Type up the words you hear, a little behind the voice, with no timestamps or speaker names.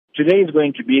Today is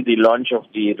going to be the launch of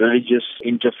the Religious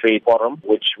Interfaith Forum,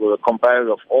 which will comprise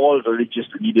of all religious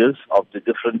leaders of the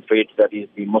different faiths, that is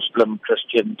the Muslim,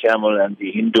 Christian, Tamil and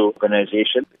the Hindu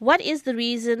organization. What is the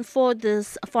reason for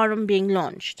this forum being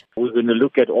launched? We're going to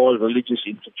look at all religious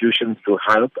institutions to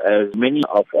help, as many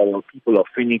of our people of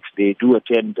Phoenix, they do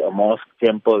attend a mosque,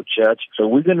 temple, church. So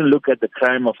we're going to look at the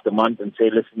crime of the month and say,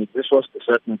 listen, if this was a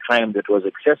certain crime that was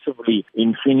excessively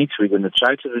in Phoenix, we're going to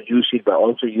try to reduce it by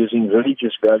also using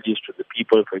religious values to the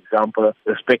people, for example,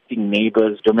 respecting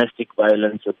neighbors, domestic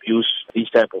violence, abuse, these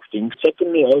type of things.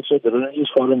 Secondly, also, the Religious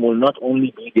Forum will not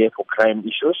only be there for crime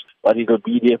issues, but it will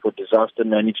be there for disaster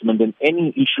management and any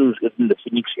issues within the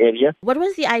Phoenix area. What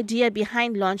was the idea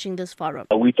behind launching this forum?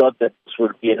 We thought that this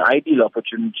would be an ideal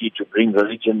opportunity to bring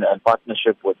religion and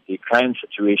partnership with the crime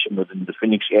situation within the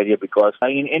Phoenix area, because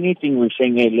in anything we're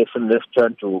saying, hey, listen, let's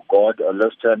turn to God or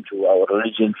let's turn to our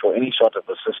religion for any sort of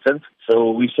assistance.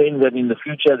 So we're saying that in the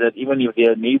future, that even if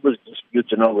there are neighbors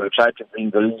disputes, we'll try to bring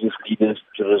religious leaders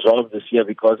to resolve this here,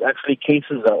 because actually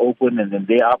cases are open and then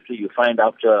thereafter you find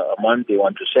after a month they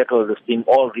want to settle this thing,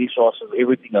 all resources,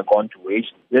 everything are gone to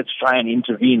waste. Let's try and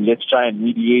intervene, let's try and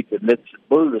mediate, and let's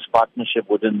build this partnership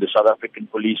within the South African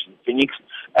police in Phoenix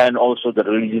and also the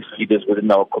religious leaders within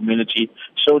our community,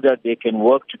 so that they can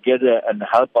work together and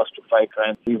help us to fight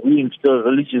crime. If we instill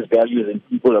religious values in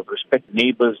people of respect,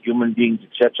 neighbors, human beings,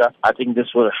 etc., I think this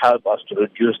will help us to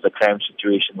reduce the crime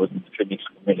situation within the Phoenix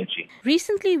community.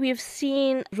 Recently, we've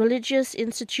seen religious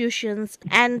institutions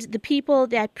and the people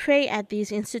that pray at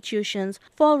these institutions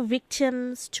fall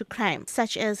victims to crime,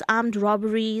 such as armed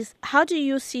robberies. How do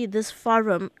you see this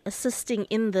forum assisting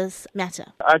in this matter?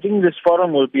 I think this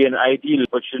forum will be an ideal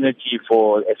opportunity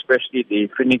for especially the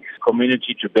Phoenix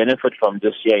community to benefit from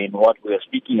this year in what we are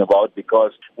speaking about,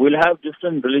 because we'll have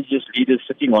different religious leaders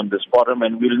sitting on this forum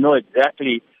and we'll know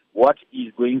exactly what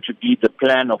is going to be the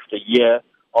plan of the year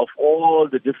of all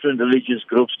the different religious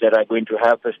groups that are going to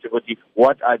have festivity.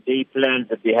 What are their plans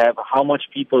that they have, how much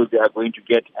people they are going to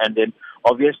get, and then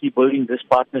obviously building this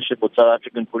partnership with South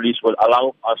African police will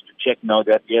allow us to check now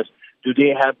that, yes, do they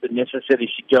have the necessary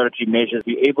security measures,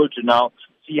 be able to now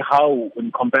see how,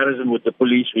 in comparison with the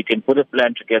police, we can put a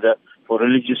plan together for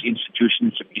religious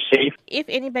institutions to be safe. If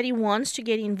anybody wants to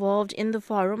get involved in the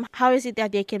forum, how is it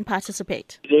that they can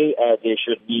participate? Today, they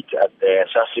should meet at the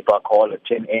Sassy Park Hall at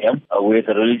 10 a.m., where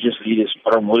the Religious Leaders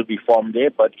Forum will be formed there.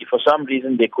 But if for some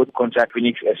reason they could contact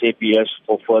Phoenix SAPS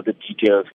for further details.